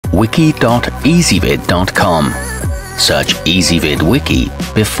wiki.ezvid.com. Search Ezvid Wiki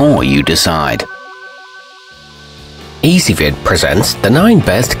before you decide. Ezvid presents the 9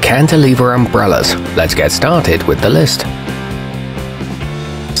 best cantilever umbrellas. Let's get started with the list.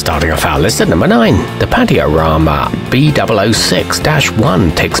 Starting off our list at number 9, the patiorama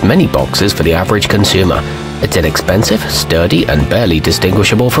B006-1 ticks many boxes for the average consumer. It's inexpensive, sturdy, and barely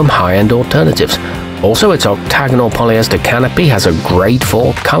distinguishable from high-end alternatives. Also, its octagonal polyester canopy has a grade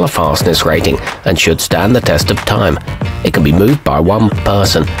 4 color fastness rating and should stand the test of time. It can be moved by one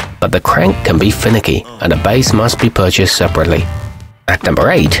person, but the crank can be finicky, and a base must be purchased separately. At number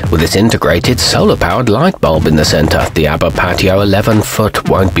 8, with its integrated solar-powered light bulb in the center, the Abba patio 11-foot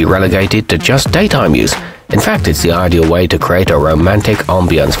won't be relegated to just daytime use. In fact, it's the ideal way to create a romantic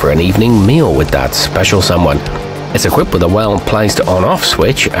ambience for an evening meal with that special someone. It's equipped with a well-placed on-off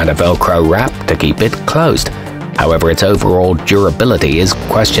switch and a Velcro wrap to keep it closed. However, its overall durability is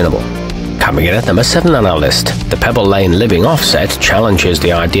questionable. Coming in at number 7 on our list, the Pebble Lane Living Offset challenges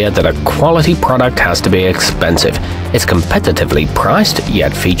the idea that a quality product has to be expensive. It's competitively priced,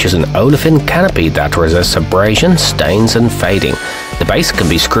 yet features an olefin canopy that resists abrasion, stains, and fading. The base can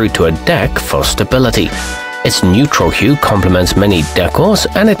be screwed to a deck for stability. Its neutral hue complements many decors,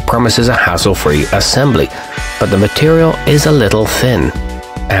 and it promises a hassle-free assembly, but the material is a little thin.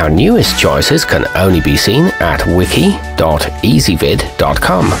 Our newest choices can only be seen at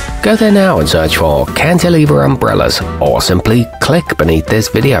wiki.ezvid.com. Go there now and search for cantilever umbrellas, or simply click beneath this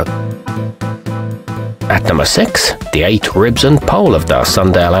video. At number 6, the 8 ribs and pole of the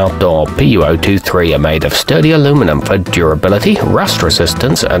Sundale Outdoor PU023 are made of sturdy aluminum for durability, rust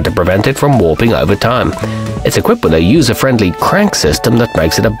resistance, and to prevent it from warping over time. It's equipped with a user-friendly crank system that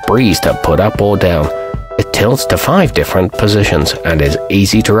makes it a breeze to put up or down. It tilts to 5 different positions and is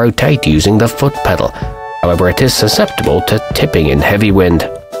easy to rotate using the foot pedal. However, it is susceptible to tipping in heavy wind.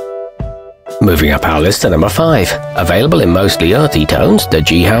 Moving up our list to number 5. Available in mostly earthy tones, the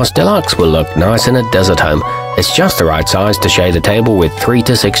G-House Deluxe will look nice in a desert home. It's just the right size to shade a table with 3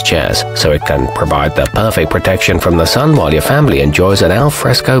 to 6 chairs, so it can provide the perfect protection from the sun while your family enjoys an al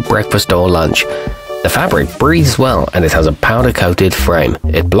fresco breakfast or lunch. The fabric breathes well, and it has a powder-coated frame.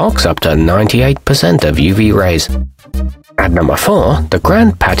 It blocks up to 98% of UV rays. At number 4, the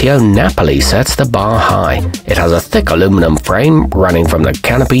Grand Patio Napoli sets the bar high. It has a thick aluminum frame running from the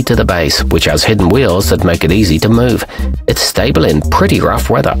canopy to the base, which has hidden wheels that make it easy to move. It's stable in pretty rough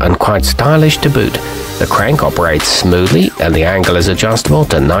weather and quite stylish to boot. The crank operates smoothly, and the angle is adjustable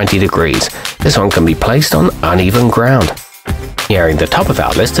to 90 degrees. This one can be placed on uneven ground. Nearing the top of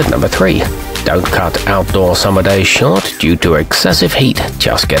our list at number 3. Don't cut outdoor summer days short due to excessive heat.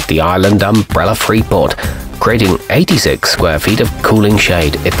 Just get the Island Umbrella Freeport. Creating 86 square feet of cooling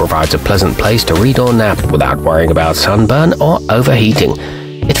shade, it provides a pleasant place to read or nap without worrying about sunburn or overheating.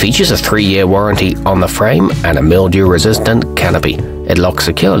 It features a 3-year warranty on the frame and a mildew-resistant canopy. It locks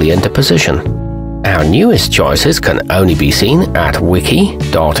securely into position. Our newest choices can only be seen at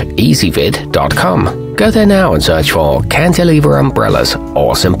wiki.ezvid.com. Go there now and search for cantilever umbrellas,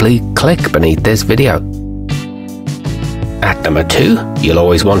 or simply click beneath this video. At number 2, you'll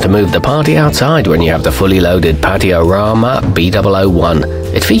always want to move the party outside when you have the fully loaded patiorama B001.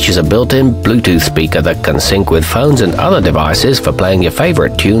 It features a built-in Bluetooth speaker that can sync with phones and other devices for playing your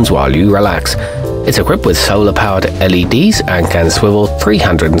favorite tunes while you relax. It's equipped with solar-powered LEDs and can swivel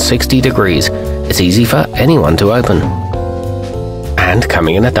 360 degrees. It's easy for anyone to open. And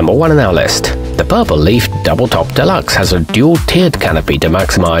coming in at number 1 on our list, the Purple Leaf Double Top Deluxe has a dual-tiered canopy to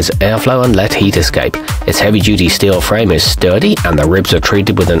maximize airflow and let heat escape. Its heavy-duty steel frame is sturdy, and the ribs are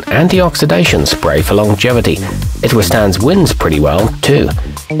treated with an anti-oxidation spray for longevity. It withstands winds pretty well, too.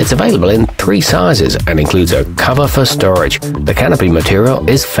 It's available in 3 sizes and includes a cover for storage. The canopy material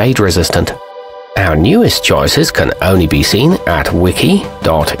is fade-resistant. Our newest choices can only be seen at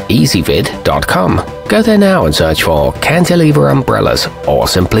wiki.ezvid.com. Go there now and search for cantilever umbrellas, or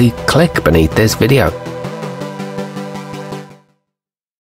simply click beneath this video.